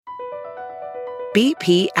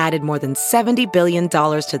BP added more than $70 billion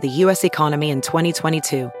to the U.S. economy in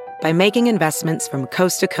 2022 by making investments from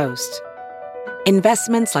coast to coast.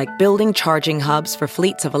 Investments like building charging hubs for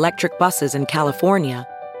fleets of electric buses in California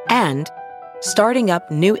and starting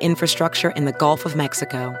up new infrastructure in the Gulf of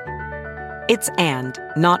Mexico. It's and,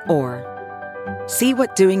 not or. See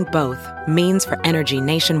what doing both means for energy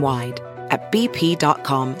nationwide at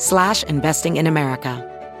bp.com/investing in America.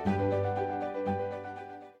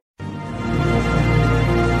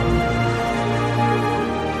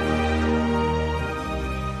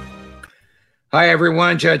 Hi,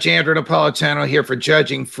 everyone. Judge Andrew Napolitano here for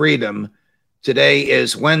Judging Freedom. Today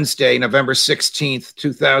is Wednesday, November 16th,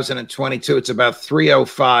 2022. It's about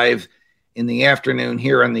 3:05 in the afternoon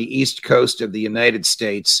here on the East Coast of the United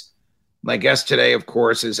States. My guest today, of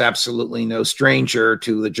course, is absolutely no stranger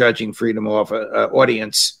to the Judging Freedom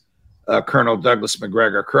audience, Colonel Douglas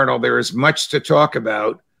Macgregor. Colonel, there is much to talk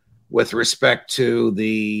about with respect to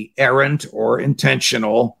the errant or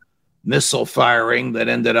intentional missile firing that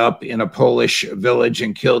ended up in a Polish village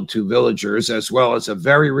and killed 2 villagers, as well as a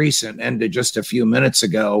very recent, ended just a few minutes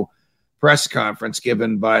ago, press conference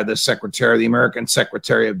given by the American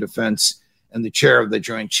Secretary of Defense and the chair of the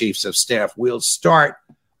Joint Chiefs of Staff. We'll start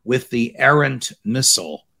with the errant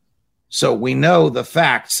missile. So we know the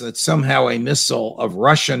facts that somehow a missile of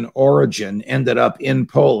Russian origin ended up in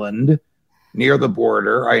Poland near the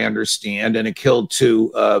border, I understand, and it killed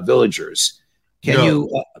 2 villagers.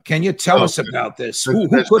 Can you tell us about this? Who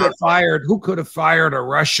could have fired a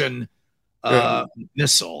Russian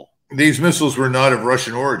missile? These missiles were not of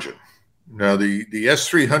Russian origin. Now, the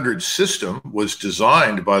S-300 system was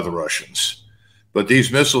designed by the Russians, but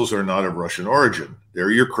these missiles are not of Russian origin. They're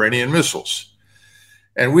Ukrainian missiles,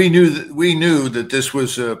 and we knew that this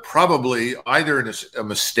was probably either a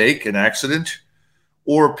mistake, an accident,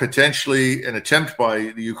 or potentially an attempt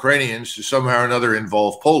by the Ukrainians to somehow or another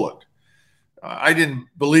involve Poland. I didn't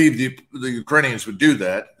believe the Ukrainians would do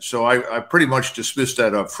that, so I pretty much dismissed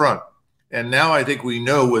that up front. And now I think we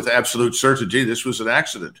know with absolute certainty this was an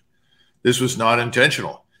accident. This was not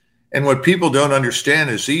intentional. And what people don't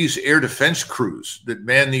understand is these air defense crews that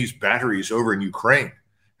man these batteries over in Ukraine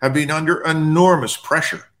have been under enormous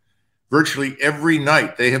pressure. Virtually every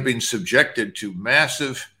night they have been subjected to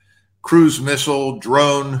massive cruise missile,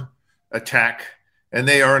 drone attack, and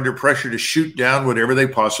they are under pressure to shoot down whatever they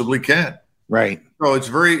possibly can. Right. So it's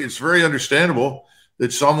very understandable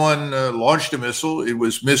that someone launched a missile. It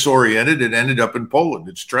was misoriented. It ended up in Poland.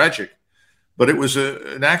 It's tragic, but it was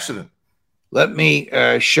an accident. Let me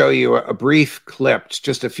show you a brief clip,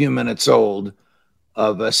 just a few minutes old,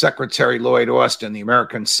 of Secretary Lloyd Austin, the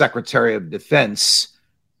American Secretary of Defense,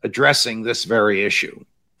 addressing this very issue.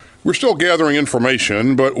 We're still gathering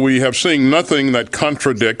information, but we have seen nothing that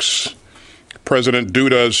contradicts President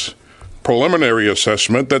Duda's preliminary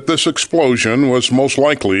assessment that this explosion was most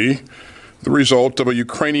likely the result of a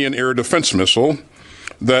Ukrainian air defense missile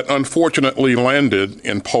that unfortunately landed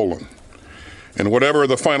in Poland. And whatever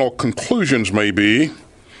the final conclusions may be,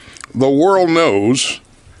 the world knows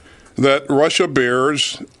that Russia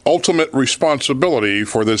bears ultimate responsibility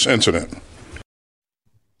for this incident.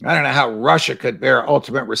 I don't know how Russia could bear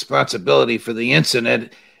ultimate responsibility for the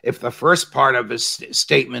incident if the first part of his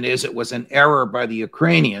statement is it was an error by the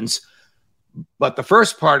Ukrainians. But the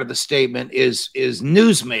first part of the statement is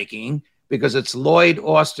newsmaking because it's Lloyd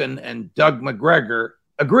Austin and Doug Macgregor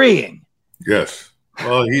agreeing. Yes.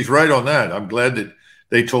 Well, he's right on that. I'm glad that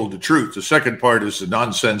they told the truth. The second part is the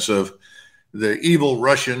nonsense of the evil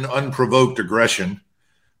Russian unprovoked aggression,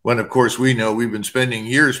 when, of course, we know we've been spending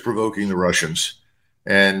years provoking the Russians.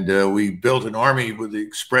 And we built an army with the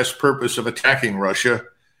express purpose of attacking Russia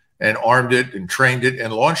and armed it and trained it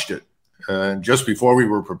and launched it. And just before we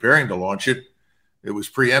were preparing to launch it, it was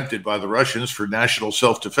preempted by the Russians for national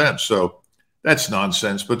self-defense. So that's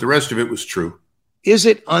nonsense, but the rest of it was true. Is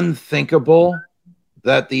it unthinkable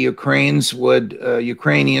that the Ukrainians would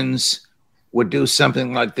do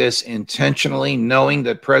something like this intentionally, knowing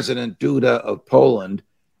that President Duda of Poland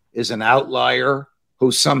is an outlier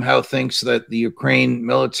who somehow thinks that the Ukraine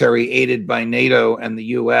military, aided by NATO and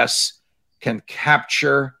the U.S., can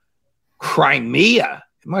capture Crimea?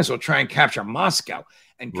 It might as well try and capture Moscow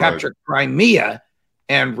and capture Crimea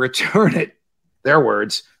and return it, their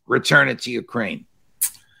words, return it to Ukraine.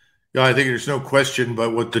 Yeah, I think there's no question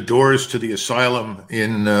but what the doors to the asylum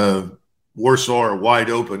in Warsaw are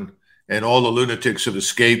wide open, and all the lunatics have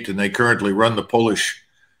escaped, and they currently run the Polish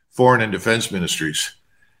foreign and defense ministries.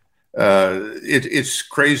 It's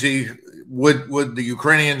crazy. Would the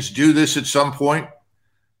Ukrainians do this at some point?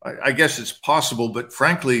 I guess it's possible, but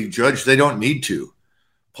frankly, Judge, they don't need to.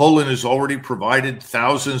 Poland has already provided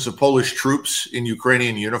thousands of Polish troops in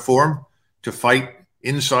Ukrainian uniform to fight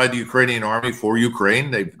inside the Ukrainian army for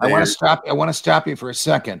Ukraine. I want to stop you for a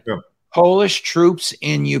second. Yeah. Polish troops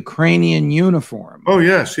in Ukrainian uniform. Oh,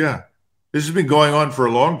 yes. Yeah. This has been going on for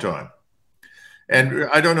a long time. And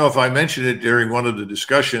I don't know if I mentioned it during one of the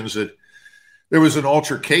discussions that there was an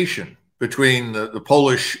altercation between the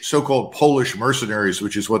Polish, so-called Polish mercenaries,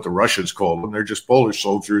 which is what the Russians call them. They're just Polish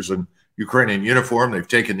soldiers in Ukrainian uniform. They've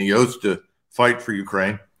taken the oath to fight for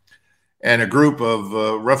Ukraine. And a group of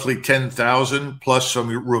roughly 10,000 plus some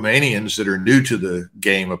Romanians that are new to the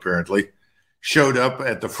game, apparently, showed up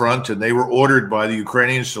at the front, and they were ordered by the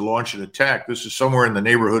Ukrainians to launch an attack. This is somewhere in the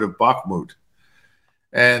neighborhood of Bakhmut.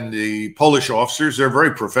 And the Polish officers, they're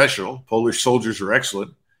very professional. Polish soldiers are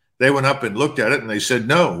excellent. They went up and looked at it, and they said,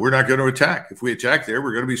 no, we're not going to attack. If we attack there,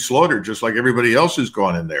 we're going to be slaughtered, just like everybody else who's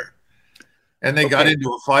gone in there. And they got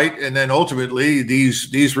into a fight, and then ultimately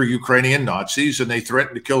these were Ukrainian Nazis, and they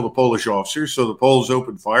threatened to kill the Polish officers, so the Poles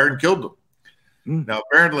opened fire and killed them. Now,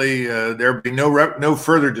 apparently, there have been no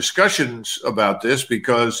further discussions about this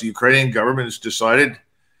because the Ukrainian government has decided,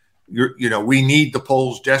 we need the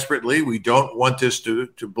Poles desperately. We don't want this to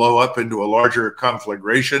blow up into a larger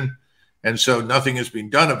conflagration, and so nothing has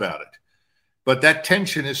been done about it. But that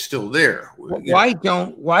tension is still there. Why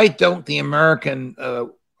doesn't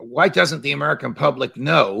the American public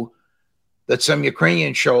know that some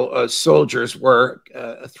Ukrainian soldiers were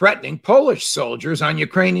threatening Polish soldiers on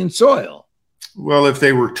Ukrainian soil? Well, if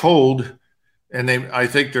they were told, and I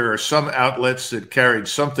think there are some outlets that carried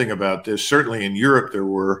something about this. Certainly in Europe there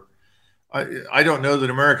were. I don't know that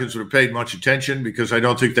Americans would have paid much attention because I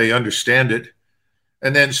don't think they understand it.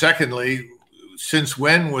 And then secondly, since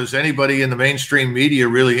when was anybody in the mainstream media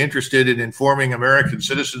really interested in informing American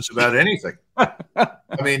citizens about anything?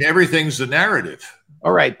 I mean, everything's the narrative.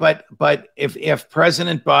 All right, but if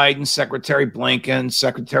President Biden, Secretary Blinken,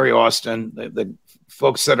 Secretary Austin, the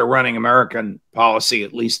folks that are running American policy,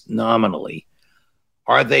 at least nominally,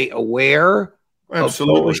 are they aware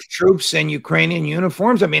Absolutely. of Polish troops in Ukrainian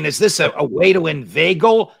uniforms? I mean, is this a way to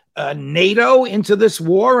inveigle NATO into this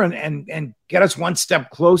war and get us one step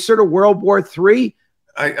closer to World War III?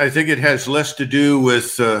 I think it has less to do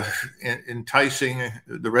with enticing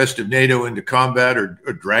the rest of NATO into combat or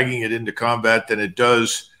dragging it into combat than it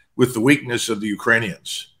does with the weakness of the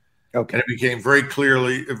Ukrainians. Okay. And it became very clear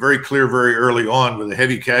very early on with the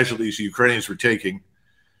heavy casualties the Ukrainians were taking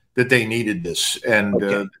that they needed this. And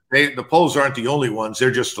the Poles aren't the only ones.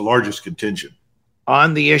 They're just the largest contingent.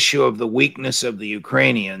 On the issue of the weakness of the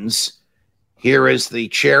Ukrainians, here is the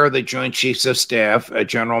chair of the Joint Chiefs of Staff,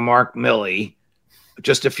 General Mark Milley,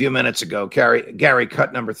 just a few minutes ago. Gary,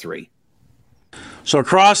 cut number 3. So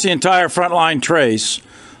across the entire frontline trace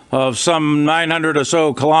of some 900 or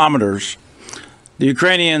so kilometers, the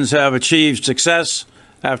Ukrainians have achieved success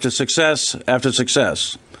after success after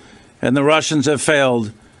success, and the Russians have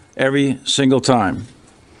failed every single time.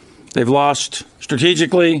 They've lost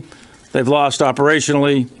strategically, they've lost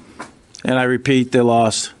operationally, and I repeat, they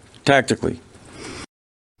lost tactically.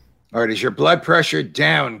 All right, is your blood pressure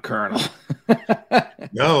down, Colonel?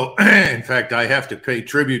 No, in fact, I have to pay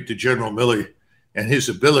tribute to General Milley and his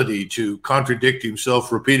ability to contradict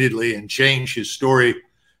himself repeatedly and change his story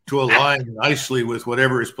to align nicely with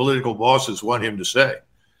whatever his political bosses want him to say. I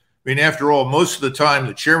mean, after all, most of the time,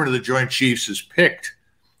 the chairman of the Joint Chiefs is picked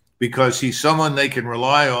because he's someone they can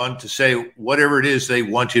rely on to say whatever it is they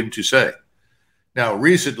want him to say. Now,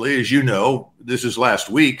 recently, as you know, this is last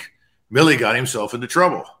week, Milley got himself into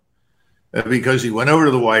trouble because he went over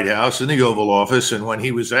to the White House in the Oval Office, and when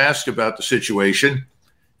he was asked about the situation,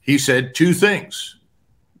 he said 2 things.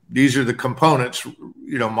 These are the components,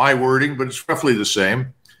 my wording, but it's roughly the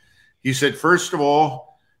same. He said, first of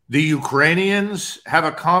all, the Ukrainians have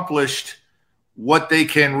accomplished what they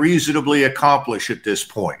can reasonably accomplish at this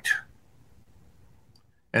point.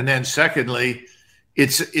 And then secondly,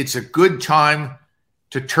 it's a good time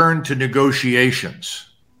to turn to negotiations.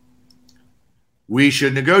 We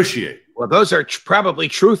should negotiate. Well, those are probably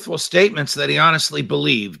truthful statements that he honestly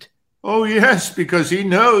believed. Oh, yes, because he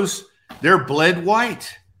knows they're bled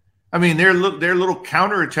white. I mean, their little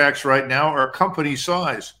counterattacks right now are company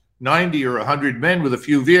size, 90 or 100 men with a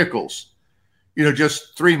few vehicles.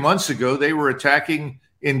 Just 3 months ago, they were attacking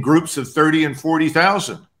in groups of 30 and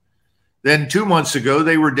 40,000. Then 2 months ago,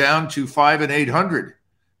 they were down to 500 and 800.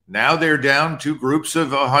 Now they're down to groups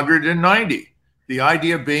of 190. The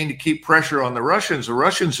idea being to keep pressure on the Russians. The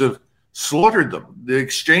Russians have slaughtered them. The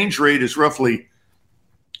exchange rate is roughly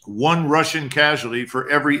 1 Russian casualty for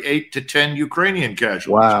every 8 to 10 Ukrainian casualties.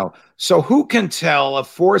 Wow. So who can tell a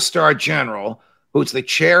 4-star general who's the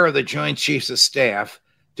chair of the Joint Chiefs of Staff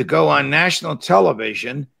to go on national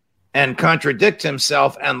television and contradict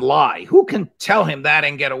himself and lie? Who can tell him that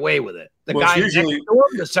and get away with it? The guy next to him,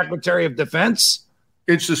 the Secretary of Defense?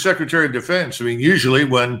 It's the Secretary of Defense. I mean, usually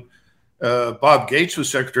when Bob Gates was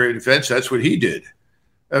Secretary of Defense, that's what he did.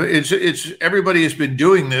 It's everybody has been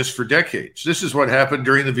doing this for decades. This is what happened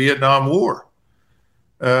during the Vietnam War.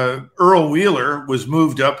 Earl Wheeler was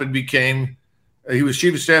moved up and became, he was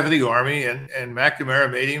Chief of Staff of the Army, and McNamara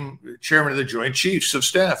made him Chairman of the Joint Chiefs of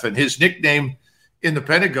Staff. And his nickname in the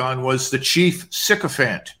Pentagon was the Chief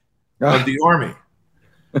Sycophant of the Army.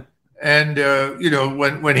 And,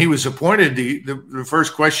 when he was appointed, the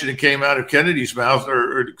first question that came out of Kennedy's mouth,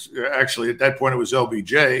 or actually at that point it was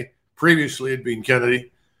LBJ, previously it had been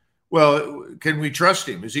Kennedy. Well, can we trust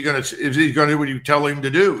him? Is he going to do what you tell him to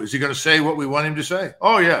do? Is he going to say what we want him to say?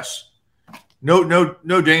 Oh, yes.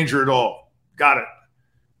 No danger at all. Got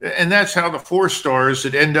it. And that's how the 4 stars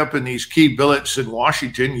that end up in these key billets in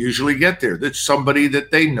Washington usually get there. That's somebody that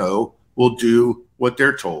they know will do what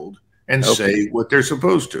they're told and say what they're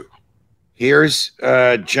supposed to. Here's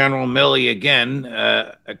General Milley again,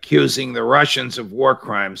 accusing the Russians of war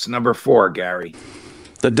crimes. Number 4, Gary.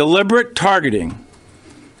 The deliberate targeting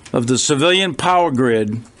of the civilian power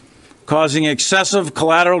grid, causing excessive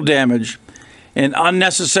collateral damage and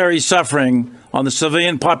unnecessary suffering on the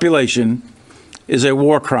civilian population, is a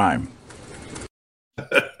war crime.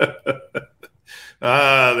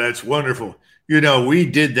 That's wonderful. We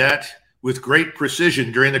did that with great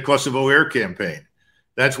precision during the Kosovo air campaign.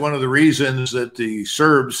 That's one of the reasons that the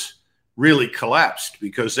Serbs really collapsed,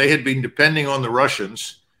 because they had been depending on the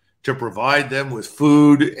Russians to provide them with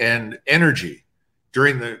food and energy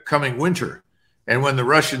during the coming winter. And when the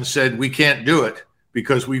Russians said, we can't do it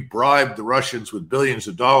because we bribed the Russians with billions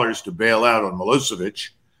of dollars to bail out on Milosevic,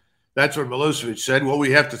 that's when Milosevic said, well,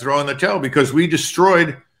 we have to throw in the towel because we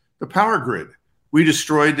destroyed the power grid. We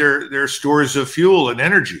destroyed their stores of fuel and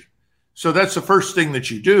energy. So that's the first thing that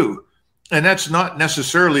you do. And that's not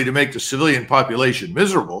necessarily to make the civilian population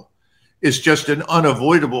miserable. It's just an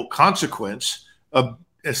unavoidable consequence of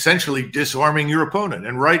essentially disarming your opponent.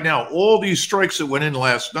 And right now, all these strikes that went in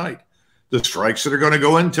last night, the strikes that are going to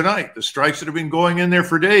go in tonight, the strikes that have been going in there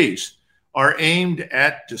for days, are aimed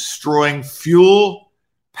at destroying fuel,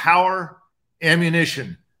 power,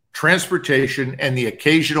 ammunition, transportation, and the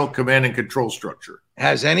occasional command and control structure.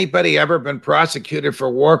 Has anybody ever been prosecuted for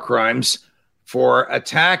war crimes for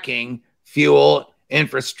attacking fuel,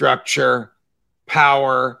 infrastructure,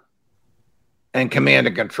 power, and command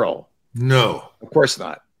and control? No. Of course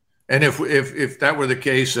not. And if that were the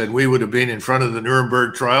case, then we would have been in front of the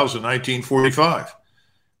Nuremberg trials in 1945.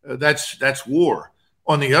 That's war.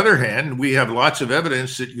 On the other hand, we have lots of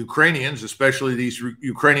evidence that Ukrainians, especially these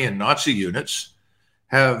Ukrainian Nazi units,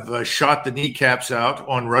 have shot the kneecaps out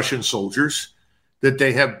on Russian soldiers, that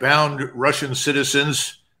they have bound Russian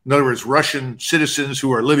citizens, in other words, Russian citizens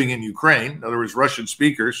who are living in Ukraine, in other words, Russian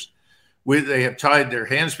speakers. They have tied their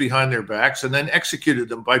hands behind their backs and then executed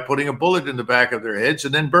them by putting a bullet in the back of their heads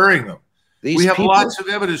and then burying them. We have lots of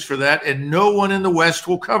evidence for that, and no one in the West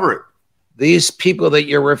will cover it. These people that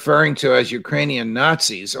you're referring to as Ukrainian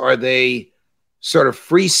Nazis, are they sort of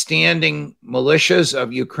freestanding militias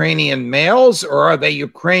of Ukrainian males, or are they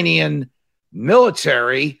Ukrainian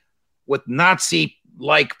military with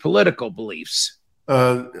Nazi-like political beliefs?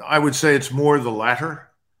 I would say it's more the latter.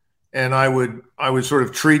 And I would sort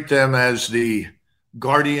of treat them as the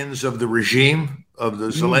guardians of the regime, of the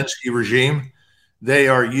Zelensky regime. They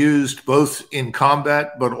are used both in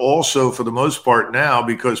combat, but also for the most part now,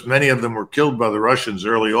 because many of them were killed by the Russians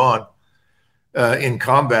early on in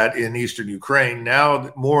combat in eastern Ukraine.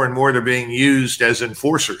 Now, more and more, they're being used as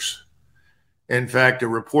enforcers. In fact, a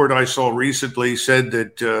report I saw recently said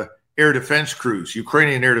that air defense crews,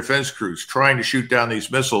 Ukrainian air defense crews trying to shoot down these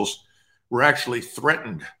missiles, were actually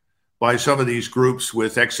threatened by some of these groups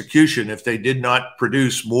with execution if they did not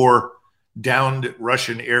produce more downed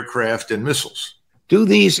Russian aircraft and missiles. Do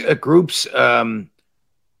these groups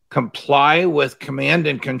comply with command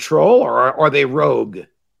and control, or are they rogue?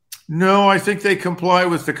 No, I think they comply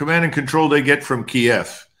with the command and control they get from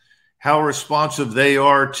Kiev. How responsive they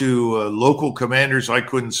are to local commanders, I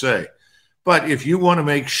couldn't say. But if you want to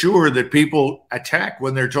make sure that people attack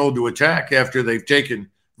when they're told to attack after they've taken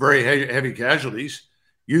very heavy casualties,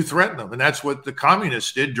 you threaten them. And that's what the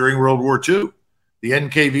communists did during World War II. The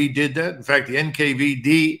NKVD did that. In fact, the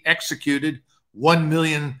NKVD executed 1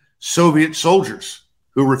 million Soviet soldiers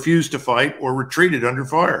who refused to fight or retreated under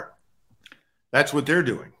fire. That's what they're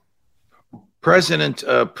doing. President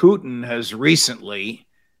Putin has recently,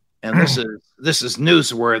 and this is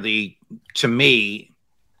newsworthy to me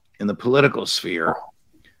in the political sphere,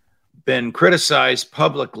 been criticized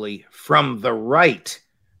publicly from the right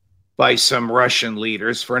by some Russian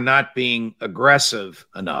leaders for not being aggressive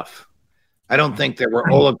enough. I don't think they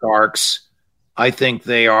were oligarchs. I think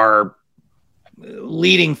they are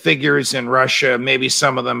leading figures in Russia. Maybe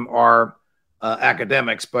some of them are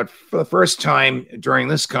academics, but for the first time during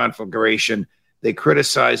this conflagration, they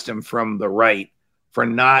criticized him from the right for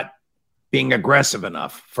not being aggressive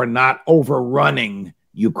enough, for not overrunning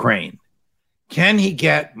Ukraine. Can he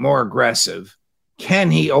get more aggressive? Can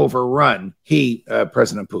he overrun,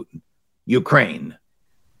 President Putin, Ukraine?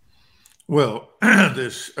 Well,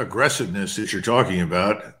 this aggressiveness that you're talking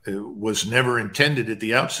about was never intended at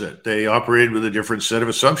the outset. They operated with a different set of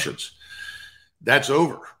assumptions. That's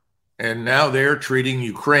over. And now they're treating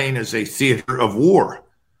Ukraine as a theater of war.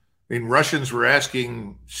 I mean, Russians were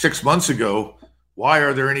asking 6 months ago, why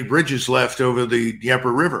are there any bridges left over the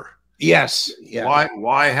Dnieper River? Yes. Yeah.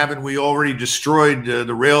 Why haven't we already destroyed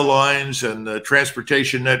the rail lines and the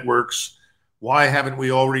transportation networks? Why haven't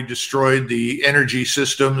we already destroyed the energy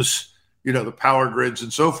systems, the power grids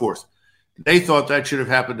and so forth? They thought that should have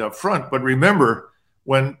happened up front. But remember,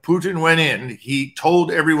 when Putin went in, he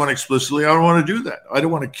told everyone explicitly, I don't want to do that. I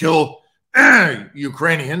don't want to kill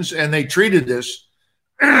Ukrainians. And they treated this,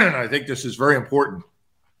 and I think this is very important,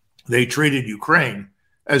 they treated Ukraine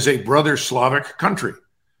as a brother Slavic country.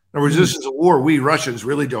 In other words, this is a war we Russians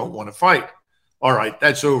really don't want to fight. All right,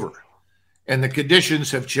 that's over. And the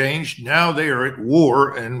conditions have changed. Now they are at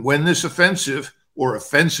war. And when this offensive, or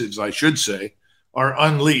offensives, I should say, are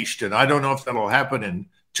unleashed, and I don't know if that'll happen in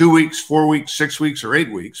 2 weeks, 4 weeks, 6 weeks, or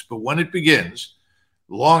 8 weeks, but when it begins,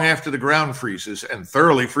 long after the ground freezes and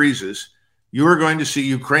thoroughly freezes, you are going to see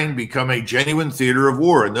Ukraine become a genuine theater of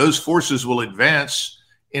war. And those forces will advance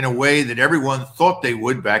in a way that everyone thought they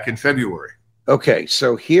would back in February. Okay,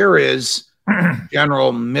 so here is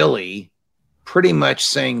General Milley pretty much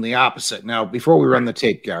saying the opposite. Now, before we run the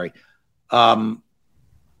tape, Gary,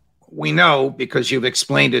 we know, because you've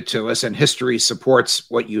explained it to us, and history supports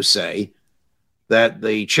what you say, that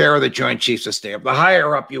the chair of the Joint Chiefs of Staff, the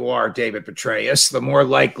higher up you are, David Petraeus, the more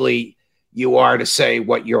likely you are to say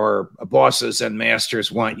what your bosses and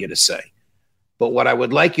masters want you to say. But what I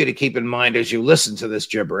would like you to keep in mind as you listen to this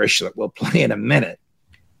gibberish that we'll play in a minute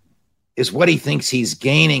is what he thinks he's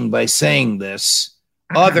gaining by saying this,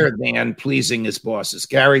 other than pleasing his bosses.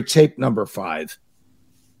 Gary, tape number 5.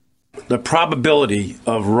 The probability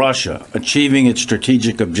of Russia achieving its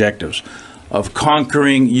strategic objectives, of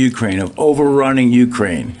conquering Ukraine, of overrunning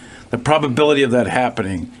Ukraine, the probability of that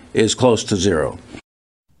happening is close to zero.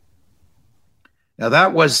 Now,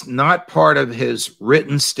 that was not part of his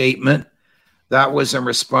written statement. That was in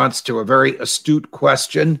response to a very astute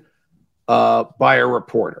question by a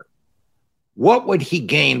reporter. What would he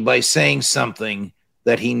gain by saying something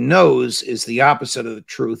that he knows is the opposite of the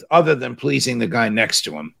truth, other than pleasing the guy next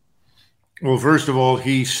to him? Well, first of all,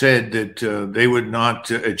 he said that they would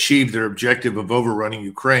not achieve their objective of overrunning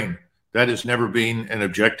Ukraine. That has never been an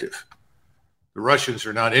objective. The Russians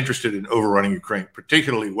are not interested in overrunning Ukraine,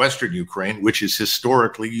 particularly Western Ukraine, which is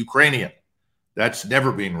historically Ukrainian. That's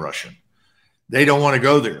never been Russian. They don't want to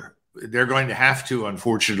go there. They're going to have to,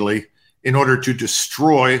 unfortunately, in order to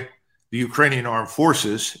destroy the Ukrainian armed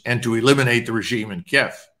forces and to eliminate the regime in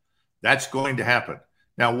Kiev. That's going to happen.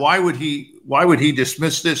 Now, why would he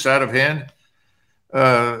dismiss this out of hand?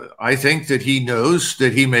 I think that he knows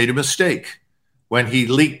that he made a mistake when he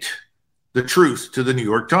leaked the truth to the New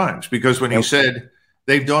York Times, because when he said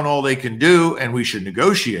they've done all they can do and we should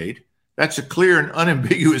negotiate, that's a clear and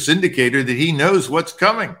unambiguous indicator that he knows what's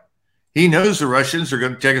coming. He knows the Russians are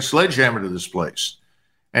going to take a sledgehammer to this place,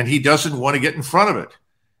 and he doesn't want to get in front of it.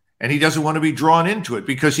 And he doesn't want to be drawn into it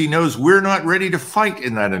because he knows we're not ready to fight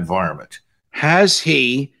in that environment. Has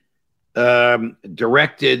he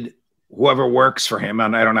directed whoever works for him,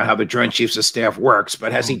 and I don't know how the Joint Chiefs of Staff works,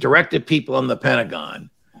 but has he directed people in the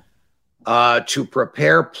Pentagon to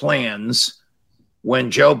prepare plans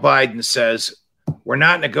when Joe Biden says, we're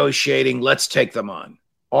not negotiating, let's take them on?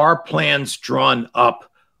 Are plans drawn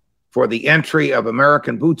up for the entry of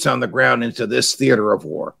American boots on the ground into this theater of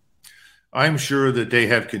war? I'm sure that they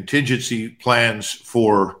have contingency plans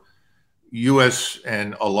for U.S.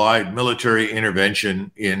 and allied military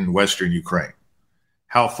intervention in Western Ukraine.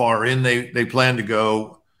 How far in they plan to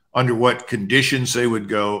go, under what conditions they would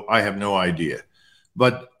go, I have no idea.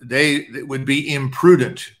 But it would be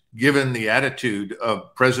imprudent, given the attitude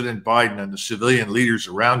of President Biden and the civilian leaders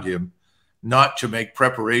around him, not to make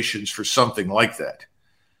preparations for something like that.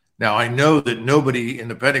 Now, I know that nobody in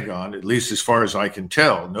the Pentagon, at least as far as I can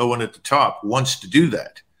tell, no one at the top wants to do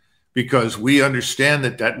that, because we understand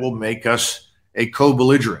that will make us a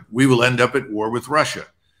co-belligerent. We will end up at war with Russia.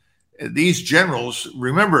 these generals,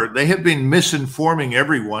 remember, they have been misinforming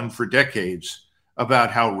everyone for decades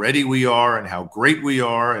about how ready we are and how great we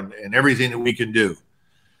are and everything that we can do.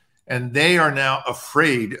 And they are now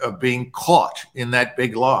afraid of being caught in that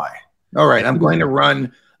big lie. All right, I'm going to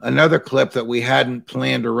run another clip that we hadn't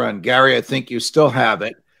planned to run. Gary, I think you still have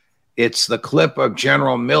it. It's the clip of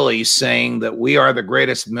General Milley saying that we are the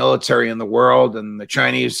greatest military in the world and the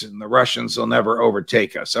Chinese and the Russians will never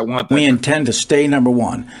overtake us. We intend to stay number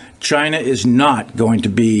one. China is not going to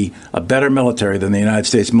be a better military than the United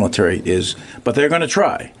States military is, but they're going to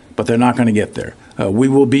try, but they're not going to get there. We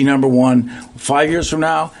will be number one 5 years from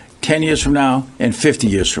now, 10 years from now, and 50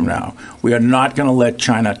 years from now. We are not going to let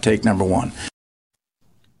China take number one.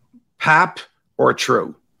 Pap or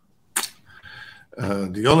true?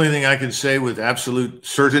 The only thing I can say with absolute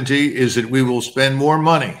certainty is that we will spend more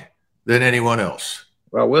money than anyone else.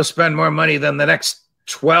 Well, we'll spend more money than the next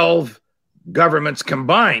 12 governments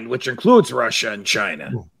combined, which includes Russia and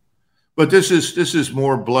China. But this is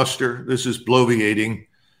more bluster. This is bloviating.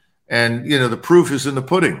 And, the proof is in the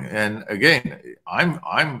pudding. And again,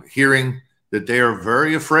 I'm hearing that they are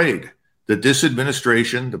very afraid that this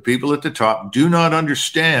administration, the people at the top, do not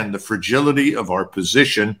understand the fragility of our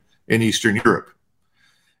position in Eastern Europe.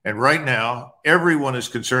 And right now, everyone is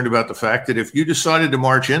concerned about the fact that if you decided to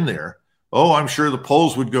march in there, I'm sure the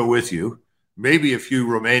Poles would go with you, maybe a few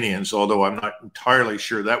Romanians, although I'm not entirely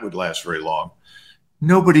sure that would last very long.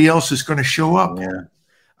 Nobody else is going to show up. Yeah.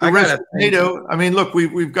 The rest of NATO, look,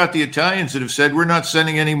 we've got the Italians that have said we're not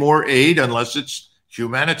sending any more aid unless it's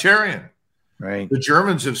humanitarian. Right. The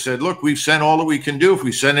Germans have said, look, we've sent all that we can do. If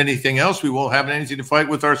we send anything else, we won't have anything to fight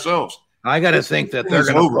with ourselves. I got to think that they're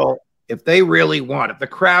going to, if they really want, if the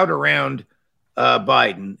crowd around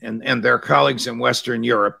Biden and their colleagues in Western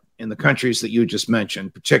Europe, in the countries that you just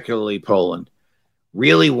mentioned, particularly Poland,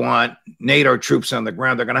 really want NATO troops on the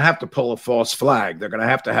ground, they're going to have to pull a false flag. They're going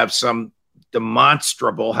to have some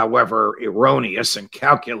demonstrable, however erroneous and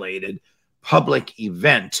calculated, public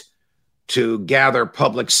event to gather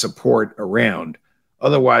public support around.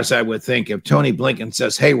 Otherwise, I would think if Tony Blinken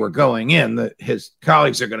says, hey, we're going in, his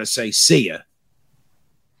colleagues are going to say, see ya.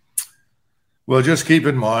 Well, just keep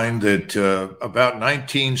in mind that about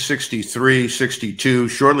 1963, 62,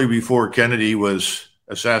 shortly before Kennedy was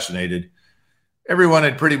assassinated, everyone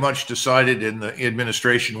had pretty much decided in the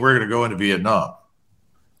administration, we're going to go into Vietnam.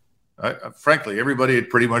 Frankly, everybody had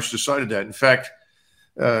pretty much decided that. In fact,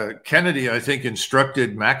 Kennedy, I think,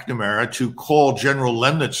 instructed McNamara to call General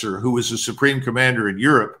Lemnitzer, who was the supreme commander in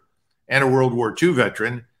Europe and a World War II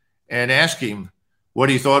veteran, and ask him what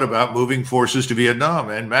he thought about moving forces to Vietnam.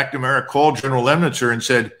 And McNamara called General Lemnitzer and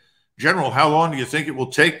said, General, how long do you think it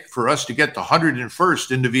will take for us to get the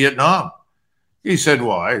 101st into Vietnam? He said,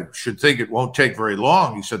 well, I should think it won't take very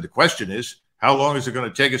long. He said, the question is, how long is it going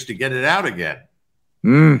to take us to get it out again?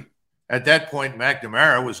 At that point,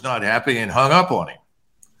 McNamara was not happy and hung up on him.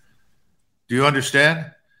 Do you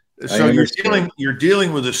understand? So you're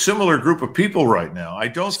dealing with a similar group of people right now. I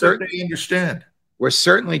don't think they understand. We're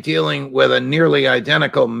certainly dealing with a nearly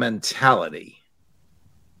identical mentality.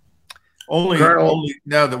 Only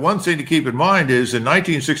now, the one thing to keep in mind is in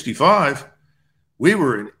 1965, we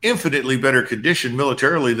were in infinitely better condition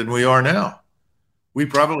militarily than we are now. We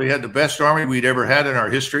probably had the best army we'd ever had in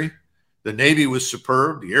our history. The Navy was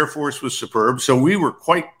superb. The Air Force was superb. So we were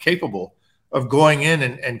quite capable of going in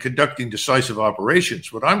and conducting decisive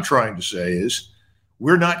operations. What I'm trying to say is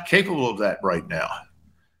we're not capable of that right now.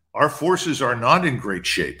 Our forces are not in great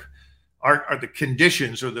shape. Are the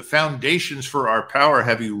conditions or the foundations for our power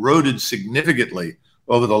have eroded significantly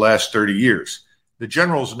over the last 30 years. The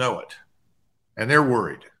generals know it, and they're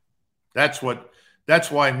worried. That's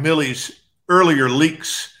why Milley's earlier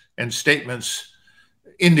leaks and statements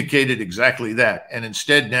indicated exactly that. And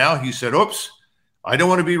instead now he said, oops, I don't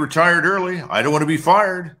want to be retired early. I don't want to be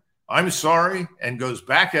fired. I'm sorry, and goes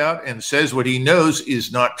back out and says what he knows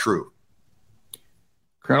is not true.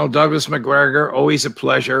 Colonel Douglas Macgregor, always a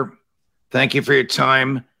pleasure. Thank you for your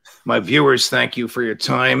time. My viewers, thank you for your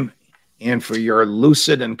time and for your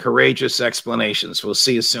lucid and courageous explanations. We'll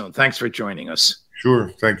see you soon. Thanks for joining us.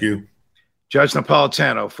 Sure. Thank you. Judge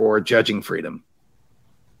Napolitano for Judging Freedom.